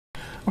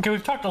Okay,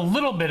 we've talked a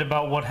little bit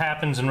about what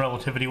happens in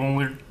relativity when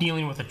we're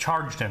dealing with a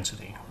charge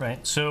density,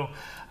 right? So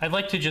I'd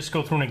like to just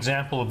go through an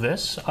example of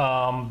this.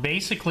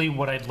 Basically,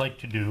 what I'd like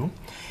to do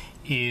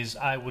is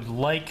I would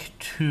like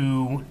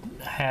to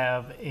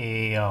have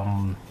a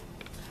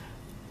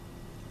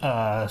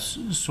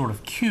sort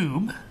of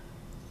cube,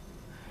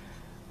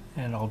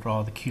 and I'll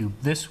draw the cube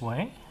this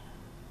way.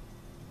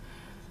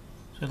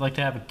 So I'd like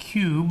to have a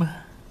cube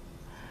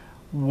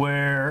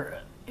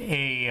where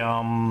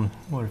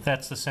where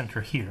that's the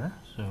center here.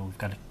 So we've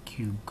got a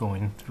cube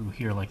going through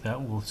here like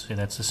that. We'll say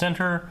that's the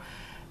center,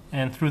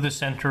 and through the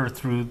center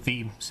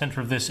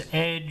of this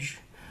edge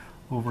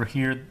over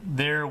here,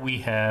 there we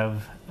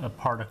have a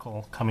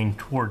particle coming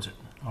towards it,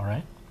 all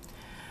right,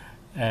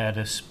 at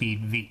a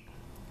speed v.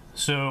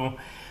 So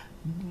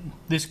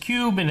this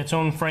cube in its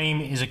own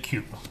frame is a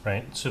cube,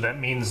 right? So that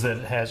means that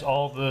it has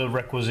all the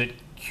requisite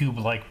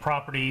cube-like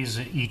properties.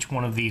 Each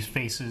one of these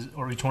faces,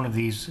 or each one of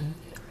these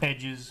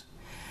edges,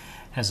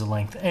 has a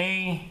length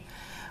a.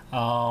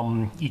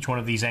 Each one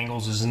of these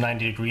angles is a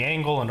 90-degree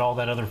angle and all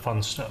that other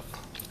fun stuff.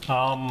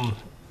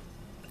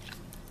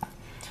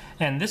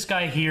 And this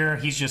guy here,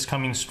 he's just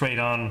coming straight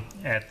on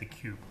at the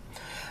cube.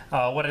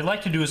 What I'd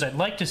like to do is I'd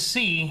like to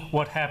see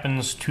what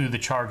happens to the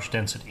charge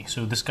density.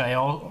 So this guy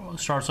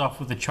starts off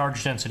with the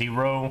charge density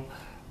rho.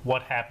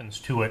 What happens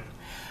to it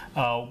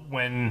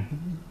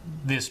when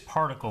this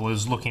particle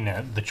is looking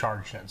at the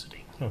charge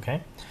density,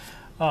 okay?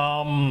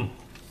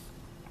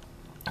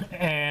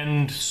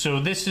 And so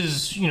this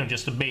is, you know,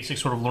 just a basic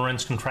sort of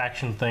Lorentz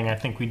contraction thing. I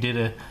think we did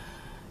a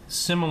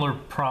similar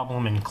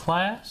problem in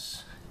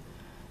class,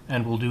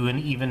 and we'll do an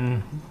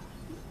even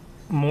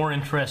more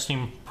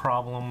interesting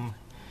problem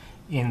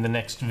in the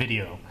next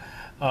video.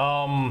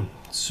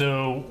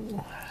 So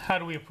how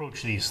do we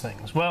approach these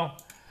things? Well,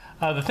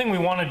 the thing we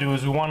want to do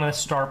is we want to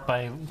start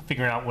by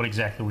figuring out what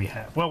exactly we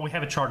have. Well, we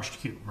have a charged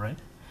cube, right?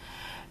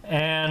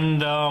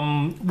 And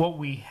what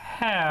we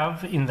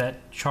have in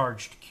that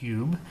charged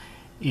cube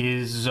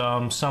is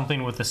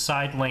something with a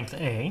side length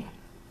a,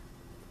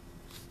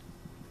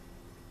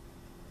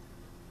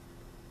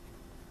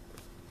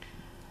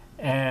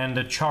 and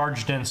a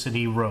charge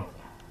density rho.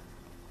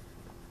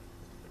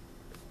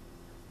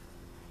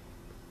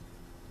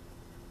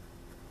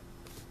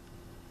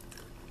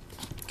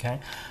 Okay,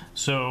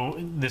 so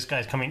this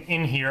guy's coming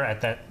in here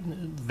at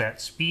that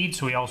speed,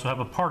 so we also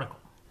have a particle,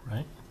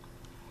 right,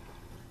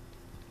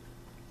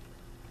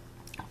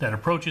 that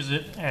approaches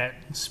it at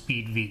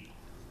speed v.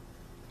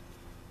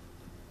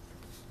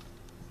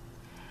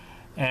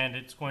 And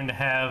it's going to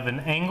have an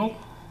angle,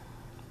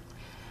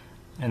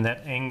 and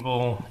that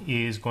angle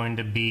is going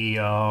to be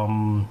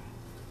some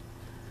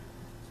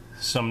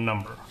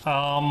number.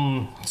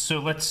 So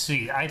let's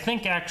see. I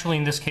think actually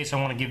in this case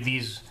I want to give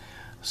these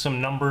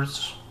some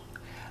numbers.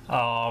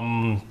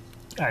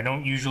 I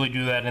don't usually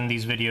do that in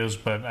these videos,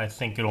 but I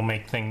think it'll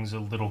make things a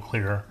little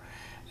clearer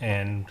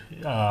and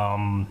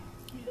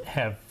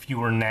have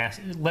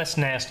less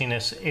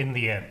nastiness in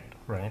the end,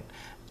 right?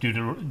 Due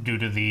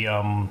to the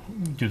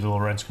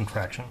Lorentz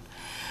contraction.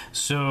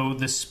 So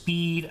the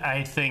speed,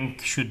 I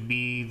think, should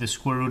be the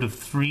square root of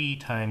 3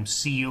 times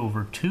c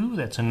over 2.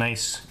 That's a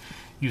nice,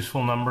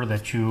 useful number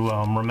that you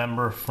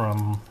remember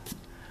from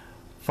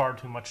far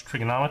too much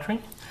trigonometry.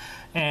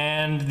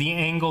 And the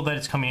angle that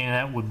it's coming in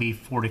at would be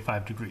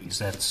 45 degrees.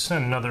 That's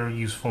another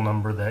useful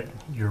number that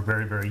you're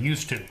very, very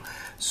used to.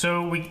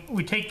 So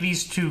we take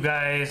these two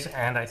guys,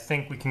 and I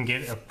think we can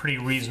get a pretty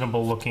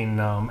reasonable looking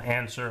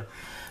answer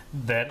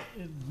that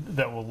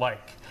we'll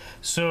like.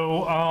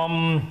 So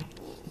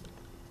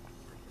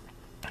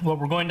what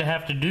we're going to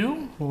have to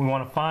do, what we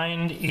want to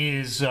find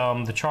is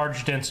the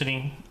charge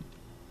density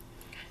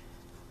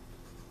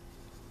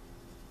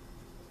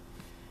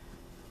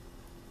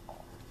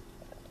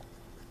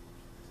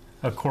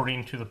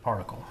according to the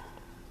particle.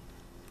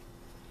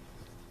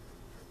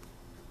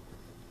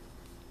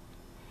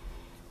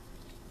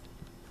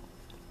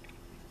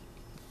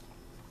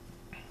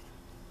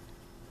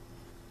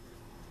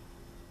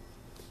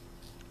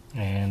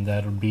 And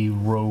that would be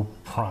rho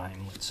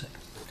prime, let's say.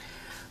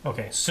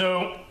 Okay,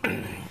 so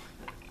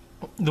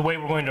the way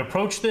we're going to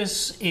approach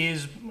this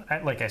is,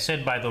 like I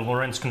said, by the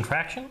Lorentz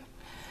contraction.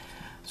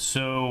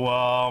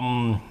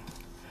 So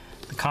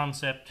the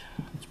concept,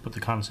 let's put the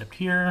concept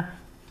here,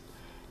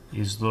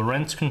 is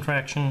Lorentz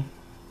contraction.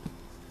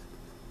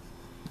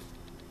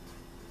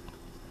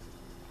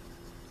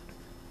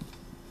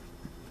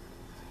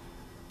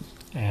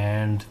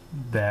 And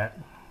that,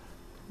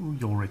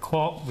 you'll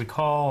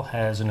recall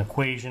has an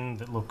equation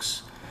that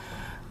looks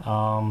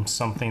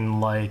something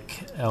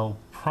like L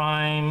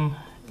prime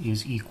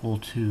is equal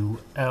to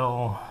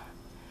L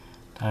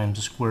times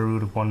the square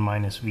root of 1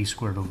 minus v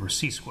squared over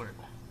c squared.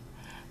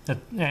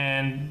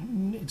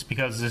 And it's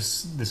because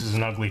this is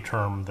an ugly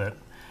term that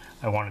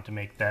I wanted to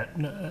make that,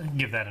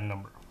 give that a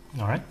number.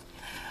 All right.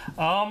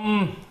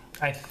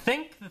 I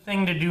think the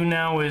thing to do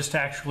now is to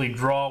actually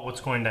draw what's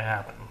going to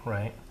happen,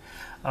 right?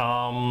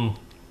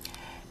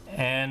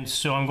 And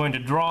so I'm going to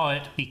draw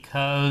it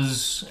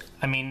because,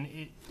 I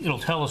mean, it'll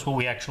tell us what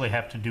we actually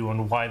have to do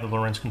and why the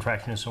Lorentz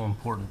contraction is so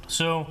important.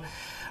 So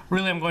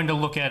really I'm going to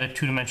look at a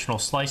two-dimensional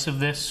slice of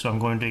this. So I'm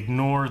going to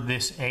ignore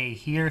this A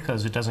here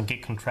because it doesn't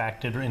get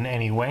contracted in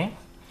any way.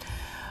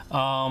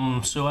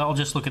 So I'll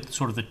just look at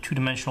sort of the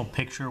two-dimensional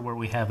picture where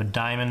we have a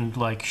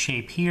diamond-like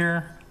shape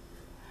here.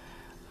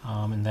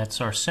 And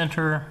that's our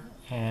center.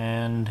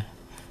 And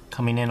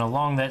coming in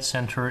along that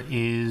center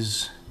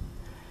is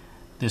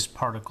this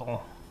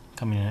particle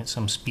coming in at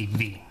some speed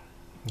v.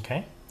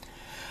 Okay,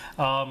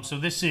 so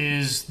this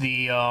is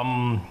the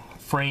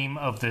frame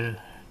of the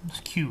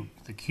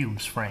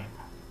cube's frame.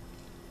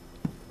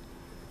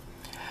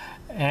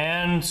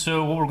 And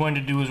so what we're going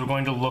to do is we're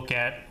going to look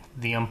at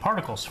the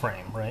particle's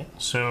frame, right?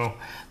 So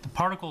the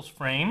particle's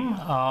frame,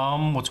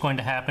 what's going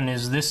to happen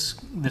is this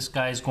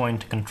guy is going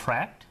to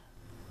contract.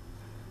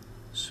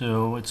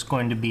 So it's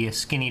going to be a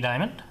skinny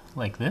diamond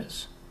like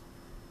this,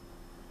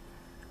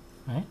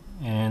 right?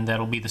 And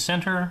that'll be the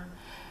center.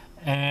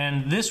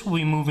 And this will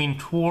be moving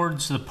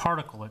towards the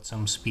particle at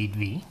some speed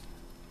v.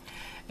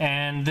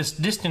 And this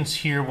distance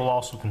here will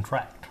also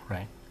contract,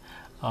 right?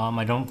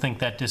 I don't think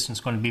that distance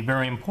is going to be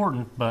very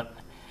important, but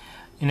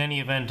in any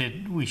event,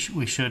 we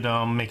should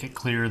make it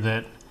clear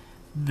that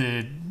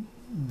the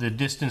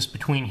distance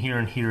between here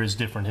and here is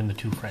different in the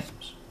two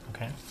frames.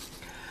 Okay,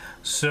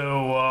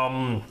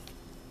 so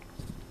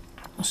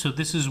so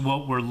this is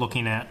what we're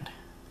looking at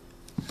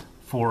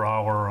for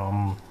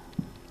our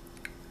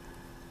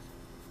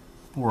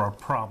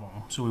problem.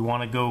 So we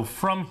want to go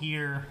from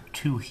here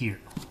to here.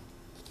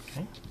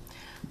 Okay,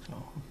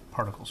 so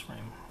particles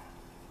frame.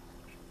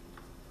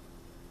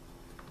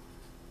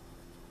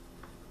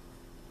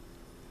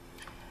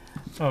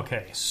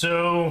 Okay,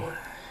 so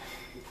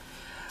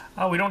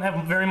we don't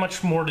have very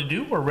much more to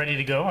do. We're ready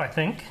to go, I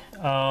think.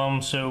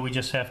 So we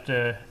just have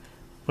to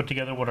put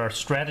together what our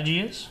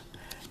strategy is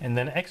and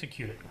then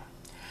execute it.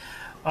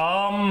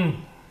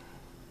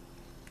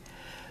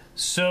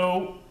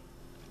 So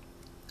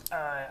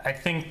I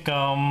think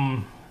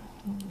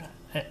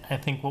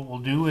what we'll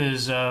do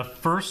is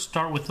first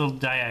start with the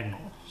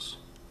diagonals.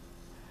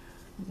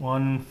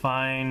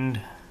 Find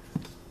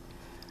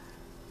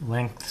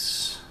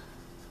lengths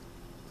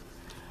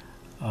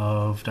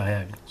of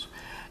diagonals,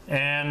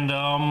 and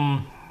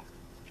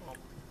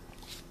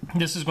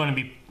this is going to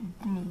be,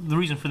 the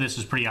reason for this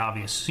is pretty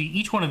obvious. See,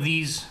 each one of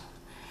these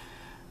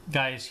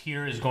guys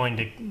here is going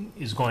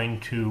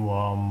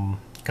to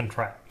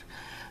contract.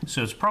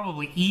 So it's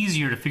probably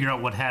easier to figure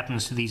out what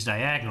happens to these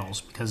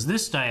diagonals because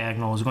this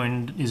diagonal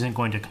isn't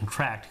going to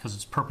contract because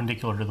it's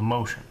perpendicular to the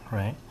motion,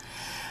 right?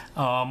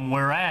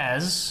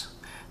 Whereas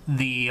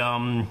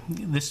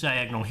this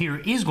diagonal here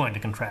is going to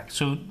contract.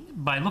 So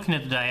by looking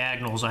at the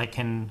diagonals, I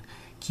can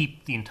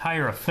keep the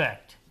entire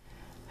effect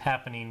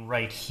happening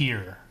right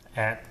here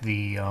at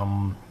the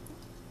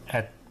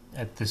at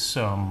this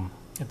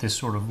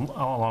sort of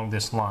along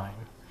this line,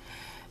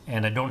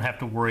 and I don't have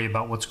to worry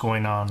about what's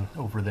going on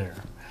over there.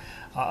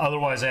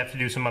 Otherwise, I have to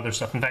do some other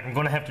stuff. In fact, I'm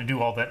going to have to do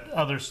all that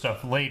other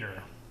stuff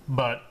later.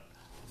 But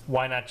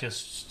why not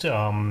just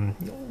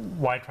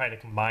why try to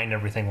combine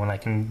everything when I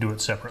can do it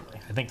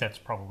separately? I think that's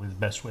probably the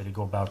best way to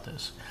go about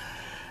this.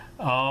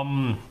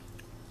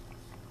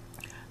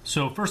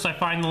 So first I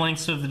find the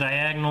lengths of the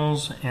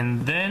diagonals,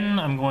 and then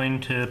I'm going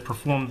to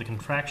perform the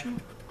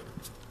contraction.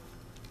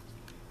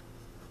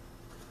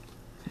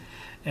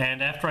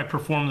 And after I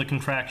perform the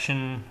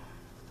contraction,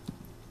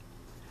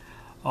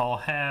 I'll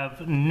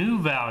have new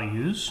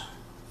values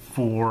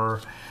for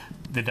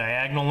the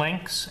diagonal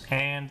lengths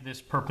and this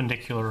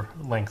perpendicular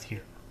length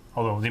here,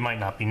 although they might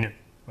not be new,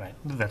 right?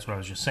 That's what I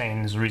was just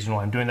saying is the reason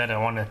why I'm doing that. I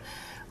want to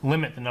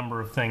limit the number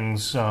of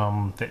things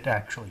that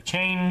actually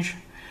change.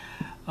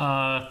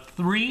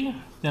 3,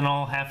 then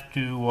I'll have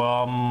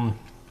to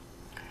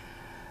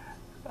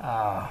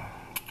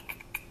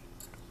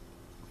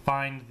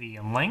find the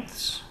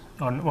lengths.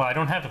 Well, I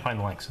don't have to find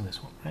the lengths in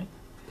this one, right?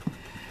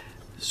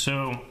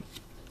 So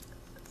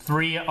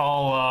 3,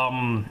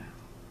 I'll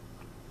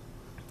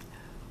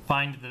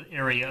find the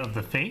area of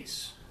the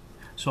face.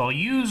 So I'll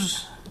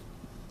use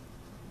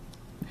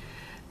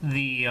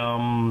the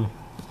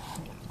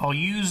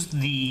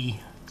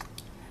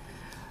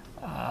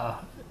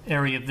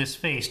area of this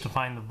face to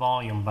find the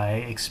volume by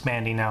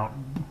expanding out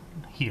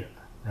here,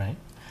 right?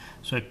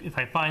 So if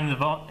I find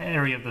the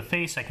area of the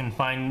face, I can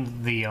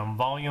find the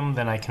volume,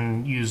 then I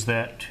can use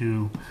that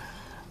to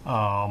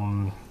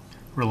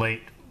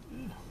relate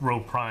rho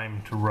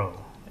prime to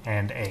rho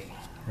and A,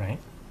 right?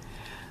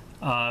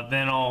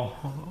 Then I'll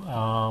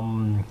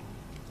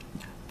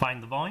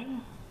find the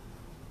volume,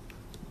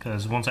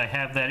 because once I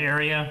have that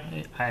area,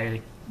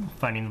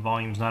 finding the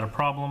volume is not a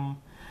problem.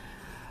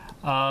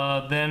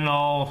 Then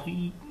I'll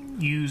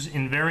use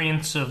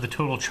invariance of the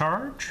total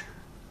charge.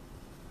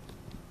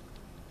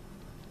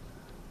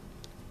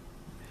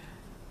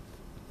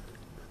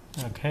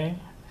 Okay,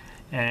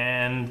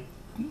 and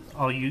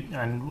I'll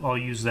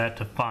use that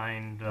to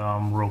find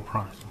rho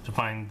prime, to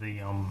find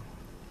the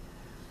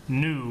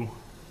new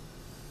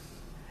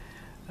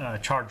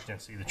charge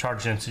density, the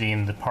charge density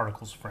in the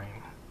particles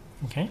frame.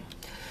 Okay,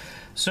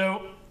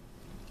 so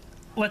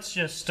let's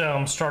just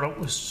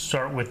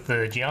start with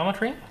the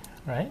geometry.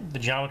 Right, the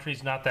geometry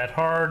is not that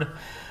hard.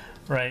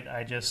 Right,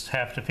 I just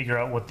have to figure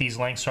out what these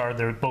lengths are.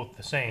 They're both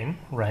the same,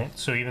 right?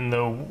 So even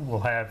though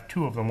we'll have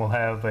two of them, we'll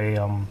have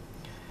a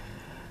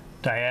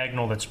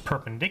diagonal that's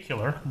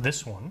perpendicular,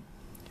 this one,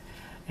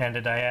 and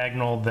a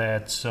diagonal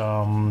that's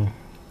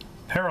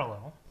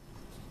parallel,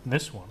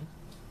 this one,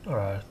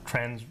 or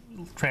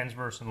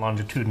transverse and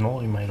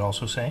longitudinal, you might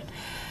also say.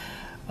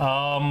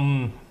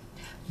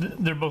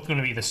 They're both going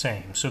to be the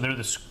same. So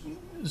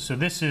so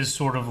this is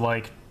sort of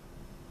like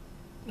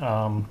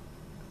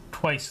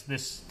twice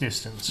this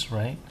distance,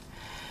 right?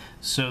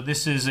 So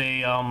this is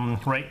a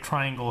right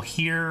triangle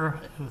here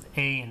with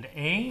A and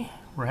A,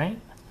 right?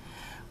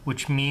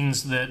 Which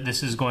means that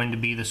this is going to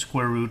be the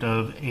square root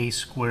of A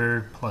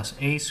squared plus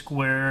A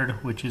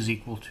squared, which is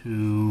equal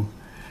to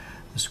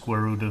the square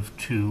root of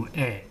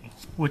 2A,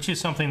 which is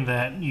something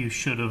that you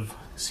should have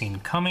seen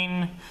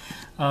coming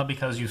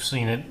because you've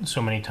seen it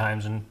so many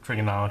times in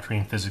trigonometry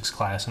and physics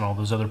class and all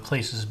those other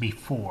places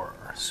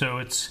before. So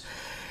it's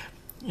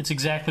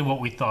exactly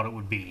what we thought it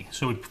would be.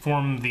 So we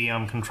perform the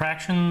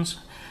contractions.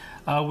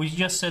 We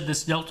just said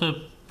this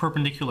delta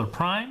perpendicular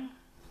prime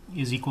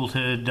is equal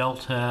to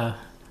delta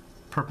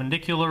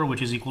perpendicular,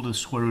 which is equal to the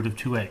square root of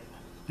 2A.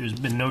 There's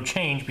been no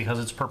change because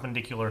it's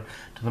perpendicular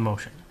to the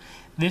motion.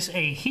 This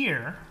A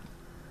here,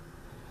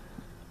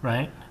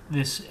 right,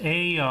 this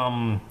A,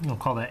 we'll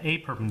call that A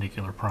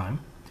perpendicular prime,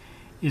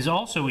 is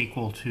also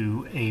equal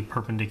to A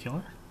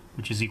perpendicular,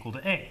 which is equal to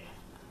A.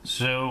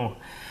 So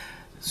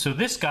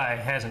this guy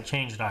hasn't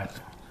changed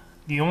either.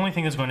 The only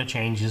thing that's going to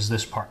change is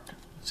this part.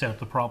 Set up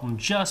the problem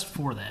just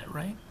for that,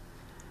 right?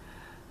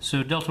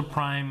 So delta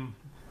prime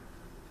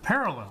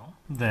parallel,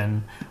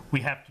 then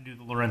we have to do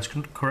the Lorentz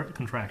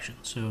contraction.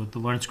 So the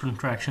Lorentz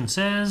contraction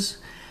says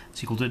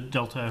it's equal to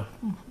delta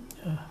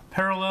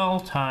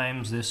parallel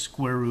times this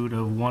square root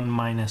of 1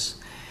 minus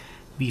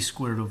v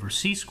squared over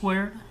c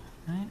squared,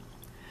 right?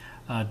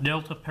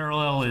 Delta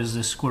parallel is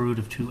the square root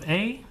of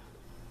 2a,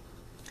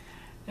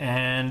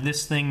 and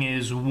this thing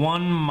is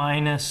 1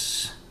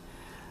 minus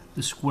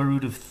the square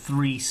root of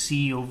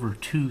 3c over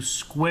 2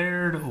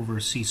 squared over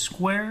c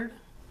squared,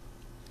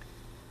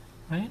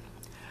 right?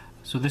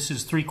 So this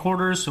is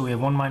 3/4, so we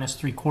have 1 minus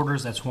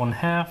 3/4, that's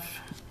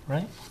 1/2,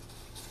 right?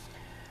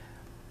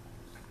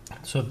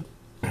 So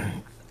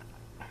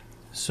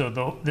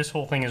this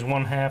whole thing is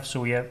 1/2, so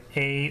we have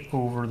a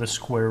over the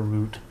square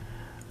root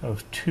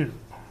of 2.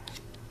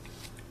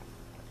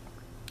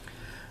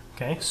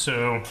 Okay,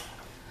 so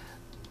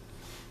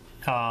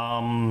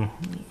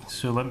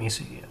let me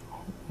see.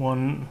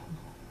 1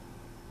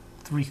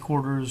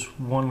 3/4,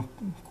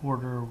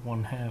 1/4,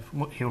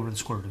 1/2, a over the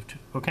square root of 2.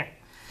 Okay.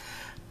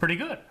 Pretty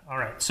good. All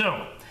right,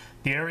 so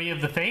the area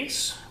of the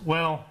face,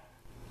 well,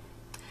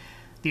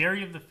 the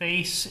area of the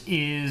face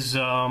is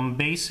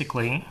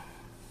basically,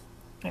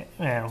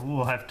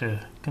 we'll have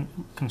to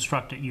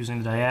construct it using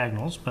the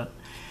diagonals, but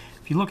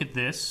if you look at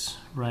this,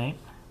 right,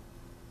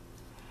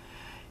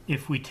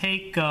 if we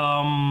take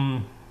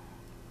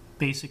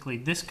basically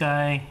this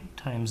guy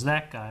times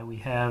that guy, we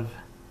have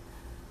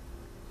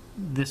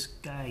this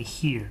guy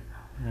here,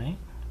 right?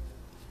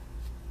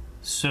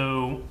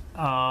 So,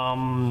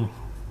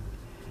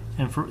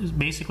 and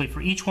basically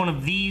for each one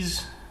of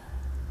these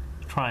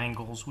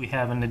triangles, we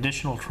have an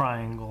additional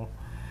triangle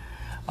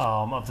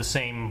of the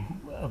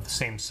same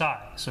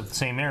size, of the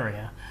same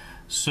area.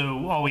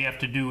 So all we have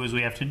to do is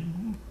we have to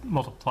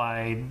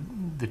multiply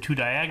the two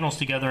diagonals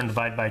together and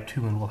divide by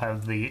 2, and we'll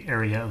have the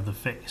area of the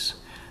face.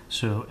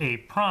 So A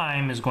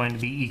prime is going to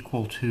be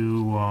equal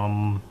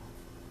to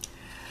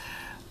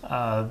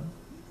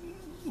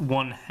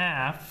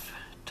 1/2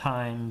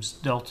 times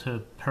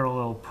delta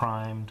parallel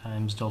prime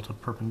times delta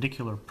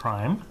perpendicular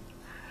prime,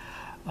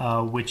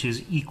 which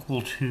is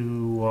equal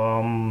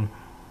to,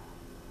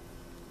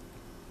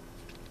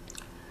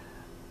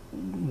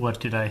 what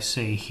did I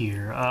say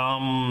here?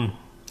 The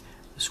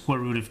square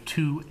root of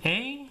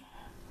 2a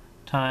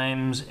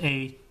times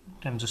the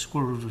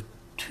square root of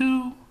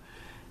 2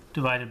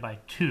 divided by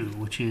 2,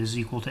 which is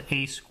equal to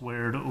a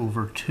squared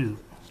over 2.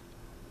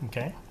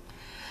 Okay?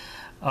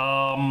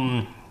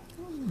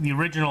 The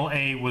original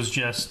a was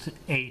just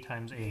a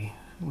times a,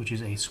 which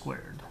is a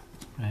squared,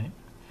 right?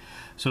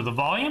 So the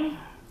volume,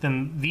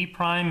 then v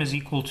prime is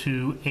equal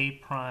to a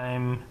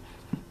prime,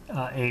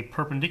 a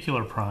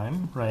perpendicular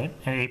prime, right?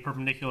 And a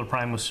perpendicular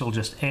prime was still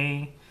just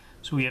a,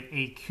 so we have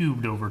a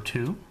cubed over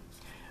 2,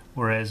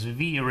 whereas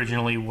v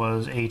originally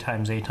was a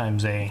times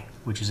a,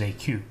 which is a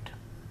cubed.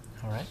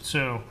 All right,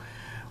 so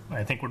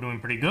I think we're doing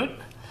pretty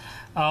good.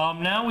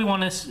 Now we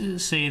want to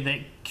say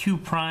that q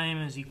prime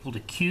is equal to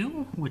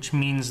q, which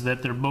means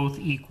that they're both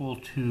equal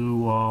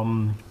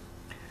to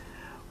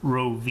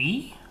rho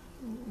v,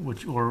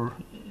 or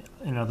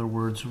in other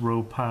words,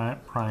 rho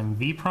prime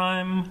v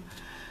prime.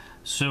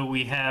 So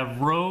we have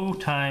rho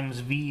times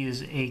v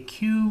is a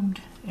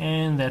cubed,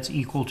 and that's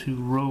equal to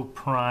rho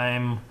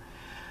prime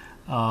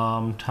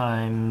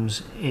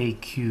times a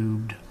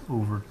cubed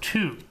over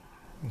 2.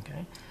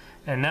 Okay,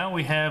 and now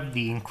we have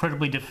the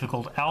incredibly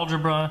difficult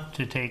algebra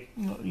to take,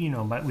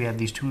 but we have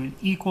these two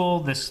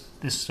equal, this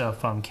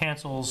stuff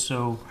cancels,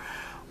 so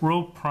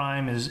rho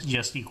prime is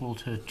just equal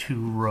to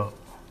 2 rho.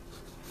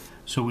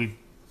 So we've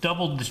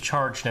doubled the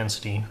charge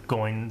density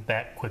going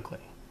that quickly,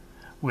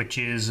 which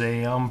is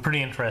a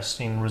pretty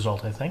interesting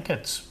result. I think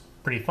it's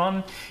pretty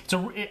fun.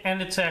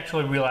 And it's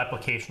actually a real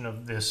application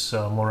of this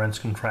Lorentz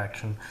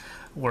contraction,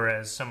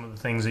 whereas some of the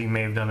things that you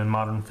may have done in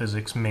modern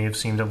physics may have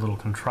seemed a little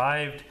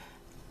contrived.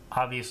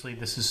 Obviously,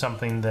 this is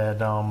something that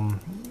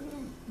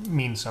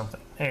means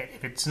something.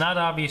 If it's not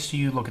obvious to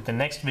you, look at the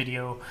next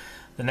video.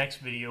 The next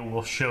video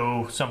will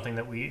show something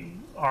that we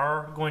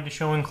are going to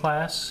show in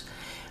class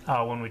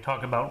when we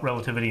talk about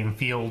relativity in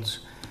fields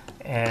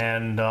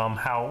and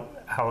how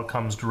it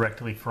comes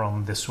directly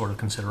from this sort of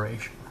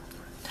consideration.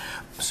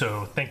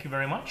 So thank you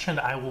very much, and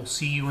I will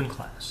see you in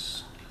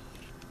class.